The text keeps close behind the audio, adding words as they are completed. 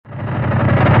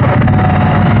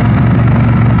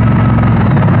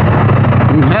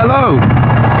Hello!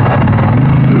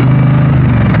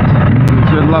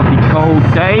 It's a lovely cold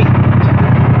day.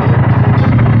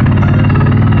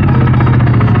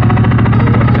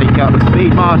 Take out the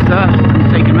Speedmaster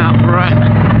and take him out for a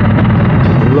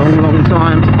long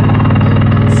time.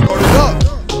 Start it up!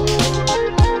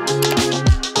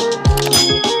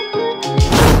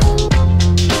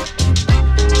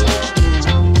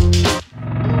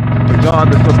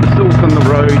 Regardless of the salt on the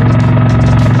road,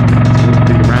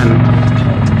 we ran a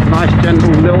nice gentle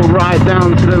little ride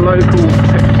down to the local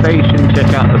petrol station,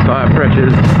 check out the tyre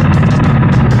pressures,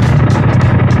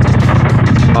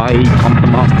 i.e. pump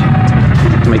them up,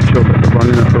 make sure that they're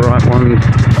running at the right ones.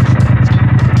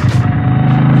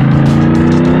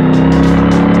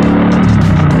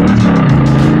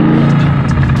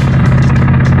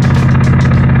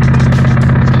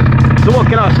 So what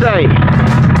can I say?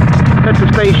 Petrol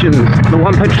stations, the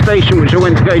one petrol station which I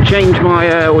went to go change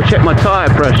my or check my tyre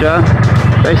pressure,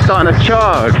 they're starting to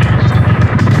charge.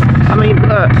 I mean,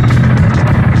 look,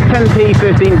 10p,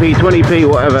 15p, 20p,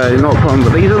 whatever, not a problem,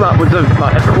 but these are upwards of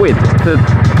like a quid to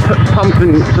pump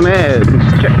in some air and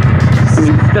check. I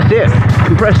mean, that's it,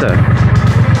 compressor.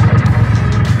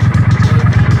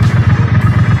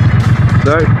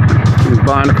 So, I'm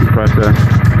buying a compressor.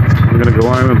 I'm going to go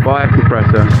home and buy a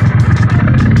compressor.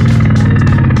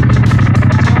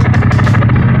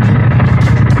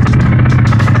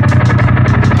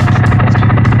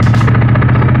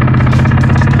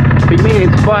 Been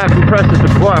meaning to buy a compressor for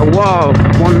quite a while.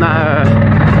 One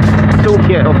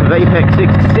toolkit off of Apex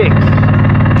 66.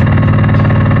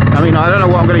 I mean, I don't know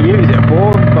what I'm going to use it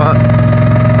for, but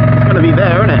it's going to be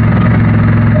there, isn't it?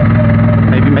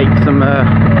 Maybe make some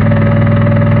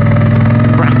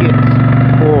brackets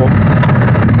for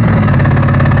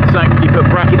something you put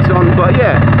brackets on, but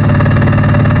yeah.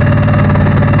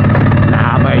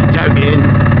 Nah, mate, joking.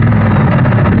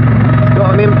 It's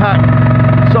got an impact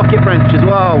socket wrench as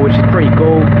well, which is pretty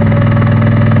cool.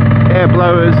 Air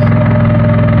blowers.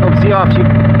 Obviously, after you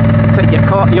take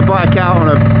your bike out on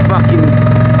a fucking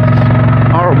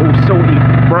horrible salty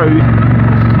road,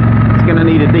 it's going to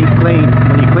need a deep clean.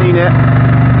 When you clean it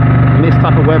in this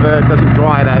type of weather, it doesn't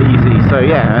dry that easy. So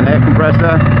yeah, an air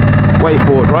compressor, way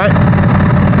forward, right?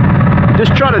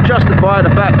 Just try to justify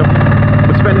the fact that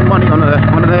we're spending money on an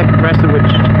air compressor, which,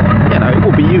 you know, it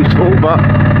will be useful, but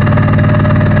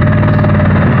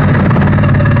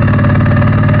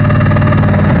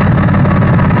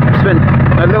spent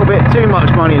a little bit too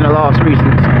much money in the last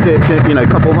recent, you know,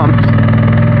 couple of months.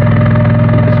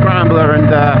 The scrambler and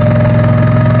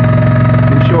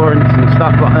insurance and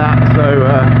stuff like that. So,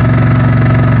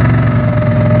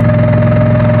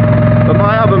 but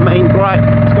my other main gripe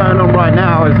that's going on right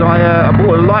now is I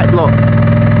bought a light block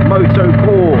Moto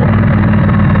Core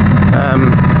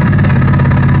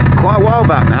quite a while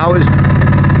back now. It was,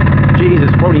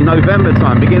 Jesus, probably November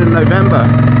time, beginning of November.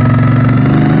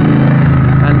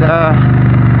 And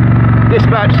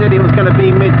dispatch said it was going to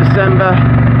be mid-December.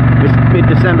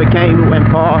 Mid-December came, it went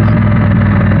past.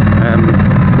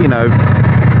 You know,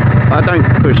 I don't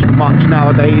push much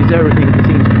nowadays. Everything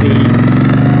seems to be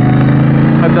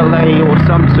a delay or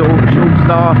some sort of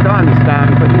short-staffed. I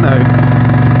understand, but you know.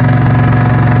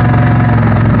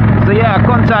 So yeah, I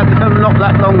contacted them not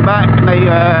that long back, and they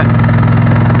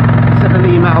sent an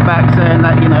email back saying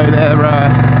that, you know, they're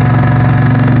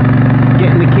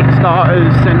getting the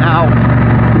Kickstarters sent out,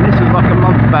 and this was like a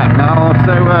month back now,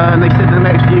 so and they said in the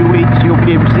next few weeks you'll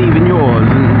be receiving yours,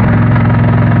 and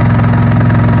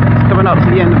it's coming up to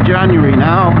the end of January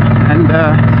now, and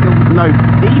still no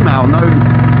email,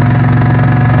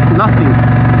 nothing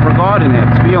regarding it,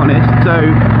 to be honest. So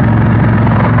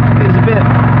it's a bit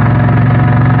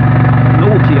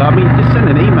naughty. I mean, just send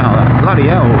an email out, bloody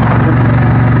hell.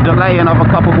 Delay another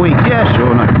couple of weeks, yeah,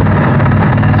 sure, no.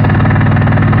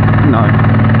 No.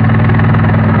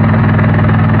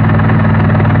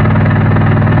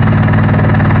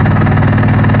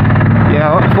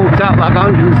 Yeah, I forked out like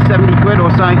 170 quid or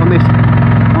something on this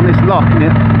lock, and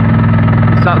it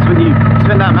sucks when you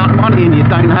spend that amount of money and you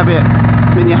don't have it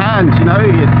in your hands, you know.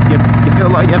 You feel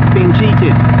like you're being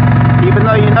cheated, even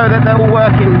though you know that they're all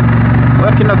working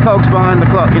the cogs behind the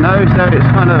clock, you know. So it's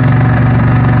kind of,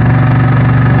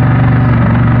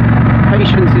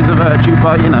 patience is a virtue,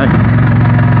 but you know,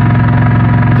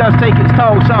 it does take its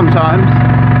toll sometimes.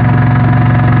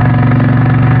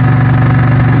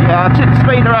 Yeah, I took the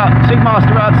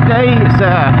Speedmaster out today. It's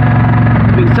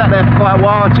been sat there for quite a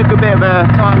while. It took a bit of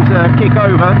time to kick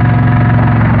over.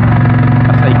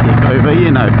 I say kick over,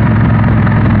 you know.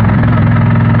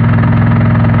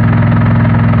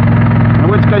 I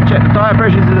went to go check the tyre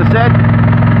pressures, as I said.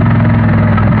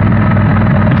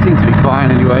 They seem to be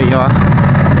fine anyway.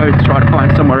 go to try to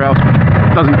find somewhere else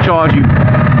which doesn't charge you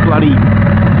bloody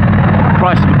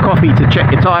price of a coffee to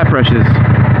check your tyre pressures.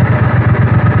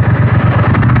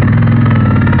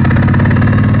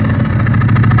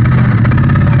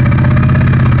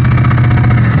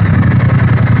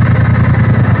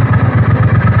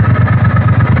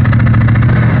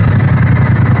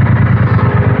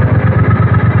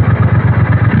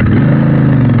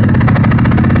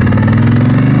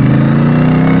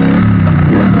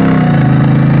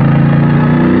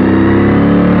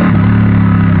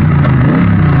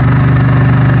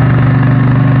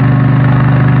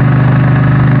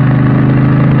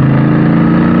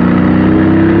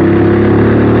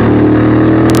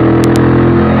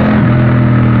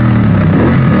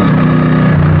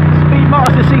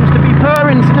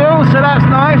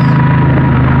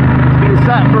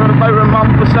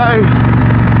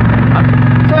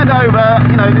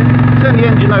 Turn the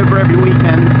engine over every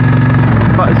weekend,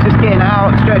 but it's just getting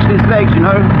out, stretching its legs, you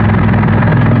know,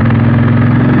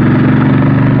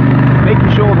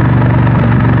 making sure that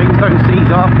things don't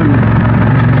seize up and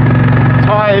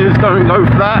tyres don't go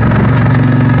flat.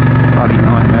 Bloody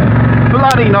nightmare.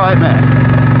 Bloody nightmare.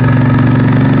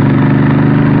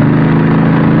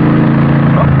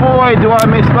 But boy, do I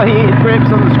miss my heated grips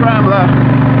on the scrambler.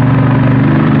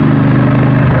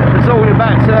 It's all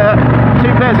back to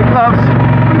 2 pairs of gloves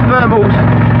and thermals.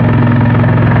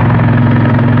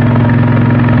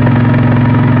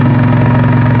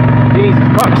 Jesus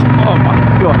Christ, oh my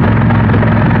god.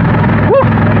 Woo.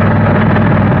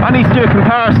 I need to do a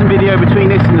comparison video between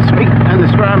this and the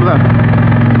scrambler.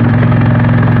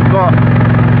 God.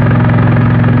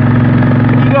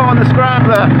 If you go on the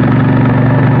scrambler,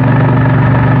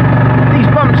 these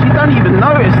bumps, you don't even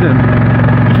notice them.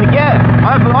 You forget.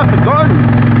 I've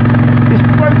forgotten. This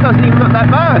road doesn't even look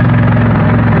that bad.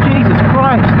 Jesus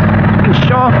Christ, it's been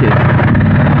shafted.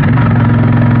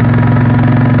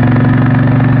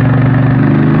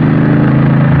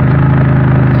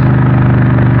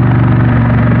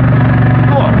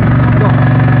 Oh, God.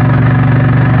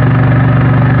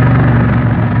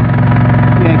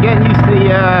 Yeah, getting used to the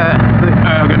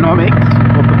ergonomics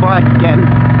of the bike again.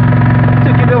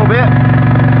 Took a little bit,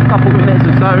 a couple minutes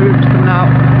or so, just coming out,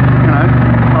 you know,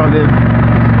 where I live.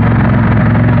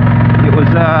 It was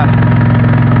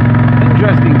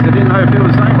interesting because I didn't know if it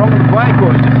was something wrong with the bike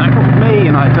or it's just something wrong with me,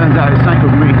 and it turns out it's something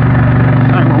wrong with me.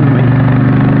 Something wrong with me.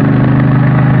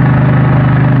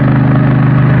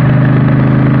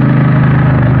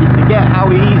 You forget how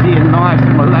easy and nice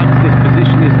and relaxed this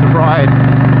position is to ride.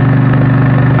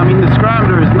 I mean, the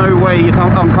scrambler is no way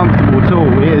uncomfortable at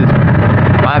all. It is.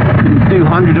 I can do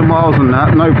hundreds of miles on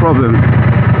that, no problem.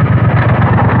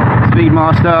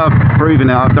 Speedmaster, I've proven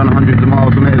it, I've done hundreds of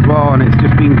miles on it as well, and it's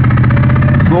just been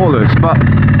flawless. But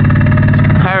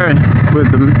comparing with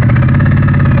them,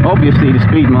 obviously the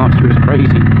Speedmaster is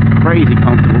crazy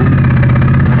comfortable.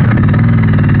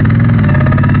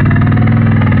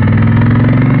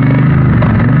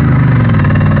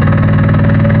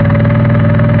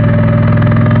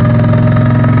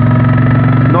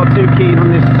 Not too keen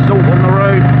on this salt on the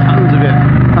road, tons of it.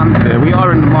 We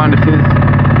are in the minuses.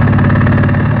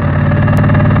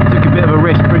 Bit of a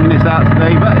risk bringing this out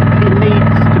today, but it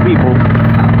needs to be bought.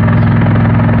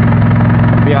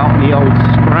 Be out on the old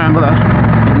scrambler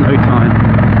in no time.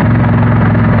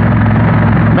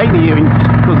 Mainly even just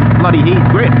because of bloody heat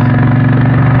grips.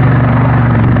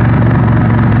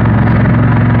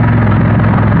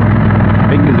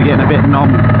 Fingers are getting a bit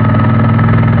numb.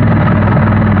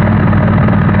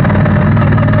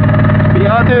 But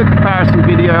yeah, I'll do a comparison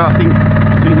video, I think,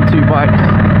 between the two bikes.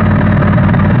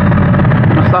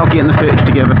 I'll start getting the footage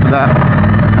together for that,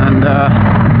 and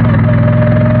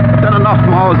I've done enough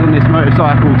miles on this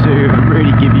motorcycle to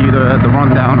really give you the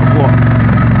rundown of what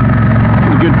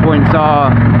the good points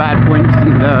are, bad points,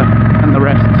 and the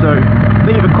rest. So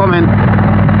leave a comment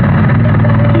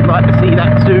if you'd like to see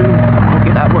that soon. I'll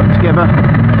get that worked together.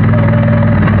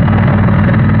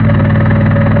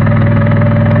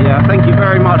 Yeah, thank you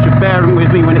very much for bearing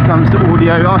with me when it comes to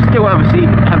audio. I still obviously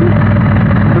haven't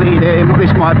completed it.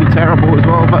 This might be terrible as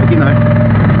well, but you know,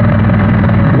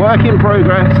 work in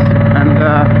progress, and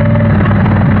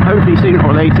hopefully sooner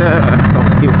or later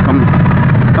it'll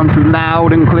come through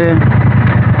loud and clear.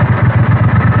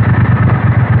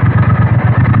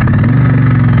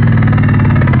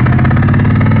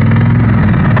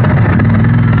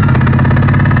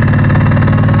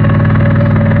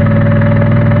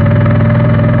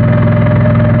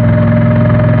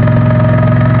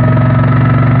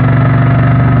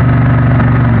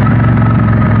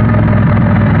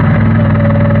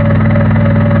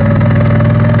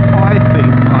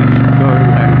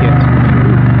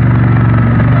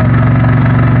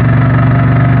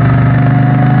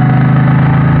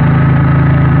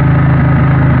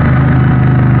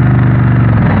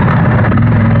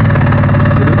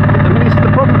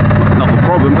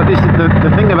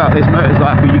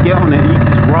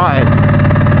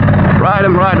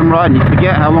 riding, you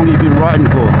forget how long you've been riding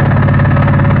for.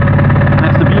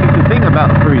 That's the beautiful thing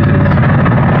about the cruises.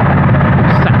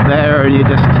 You're sat there and you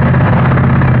just,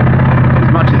 as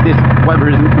much as this weather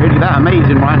isn't really that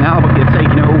amazing right now, but you're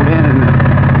taking it all in and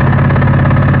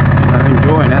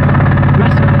enjoying it.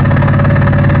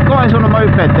 Guys on a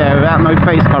moped there without no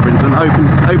face coverings and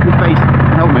open face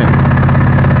helmet.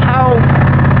 How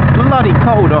bloody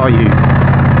cold are you?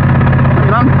 I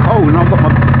mean, I'm cold and I've got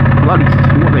my bloody,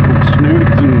 what they call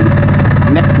snoods and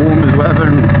neck warmers, whatever,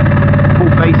 and full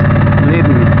face lid,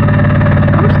 and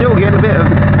I'm still getting a bit of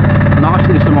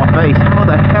nastiness on my face. How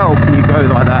the hell can you go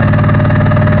like that?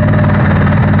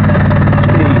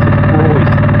 Jesus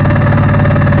Christ.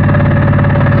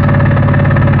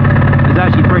 There's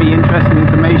actually pretty interesting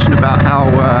information about how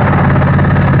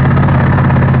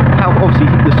obviously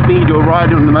the speed you're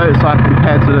riding on the motorcycle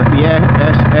compared to the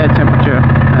air temperature,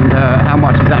 and how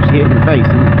much is actually hitting the face.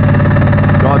 And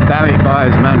God damn it,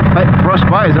 guys, man,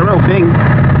 frostbite is a real thing.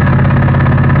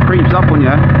 It creeps up on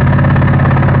you.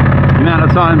 The amount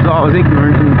of times I was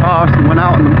ignorant in the past and went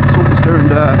out on the Sortster and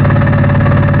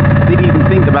didn't even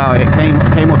think about it.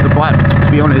 Came off the bike, to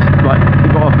be honest. Like,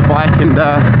 got off the bike and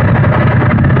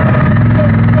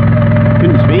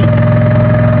couldn't speak.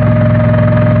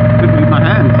 Couldn't move my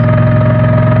hands.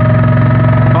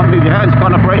 Can't move your hands,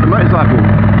 can't operate the motorcycle.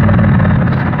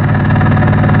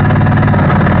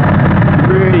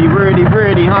 Really, really,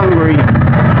 really hungry.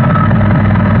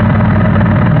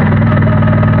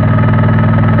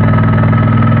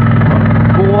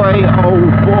 Boy, oh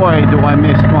boy, do I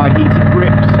miss my heated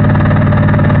grips.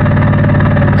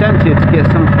 I'm tempted to get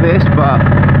some of this, but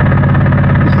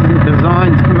this isn't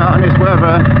designed to come out in this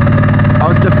weather. I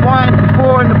was defiant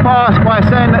before in the past by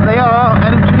saying that they are,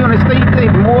 and to be honest,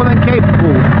 they're more than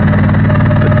capable.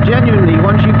 But genuinely,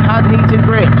 once you've had heated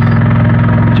grips,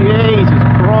 Jesus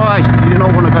Christ, you do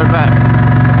not want to go back.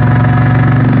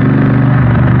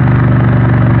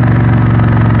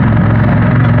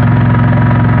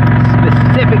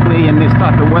 Specifically in this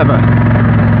type of weather.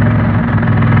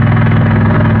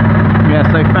 Yeah,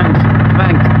 so thanks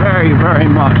very, very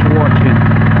much for watching.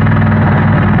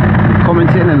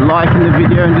 Commenting and liking the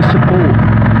video and just support.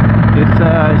 It's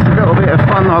a little bit of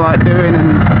fun I like doing,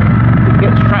 and it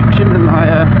gets traction, and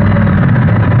I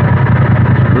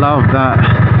love that.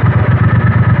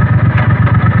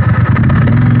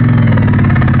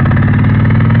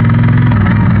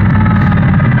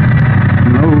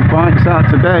 No bikes out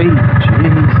today,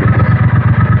 Jesus.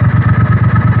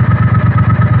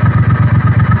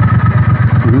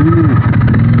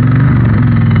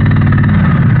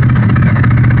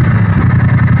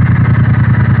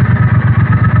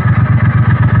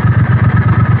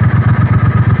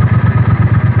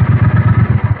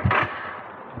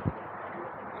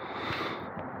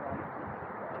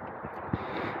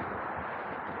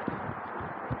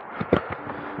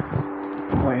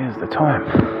 What is the time?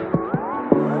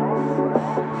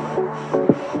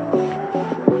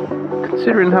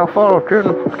 Considering how far I've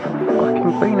driven, look how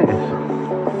fucking clean it is.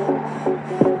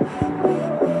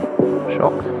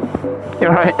 Shocked.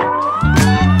 You're right.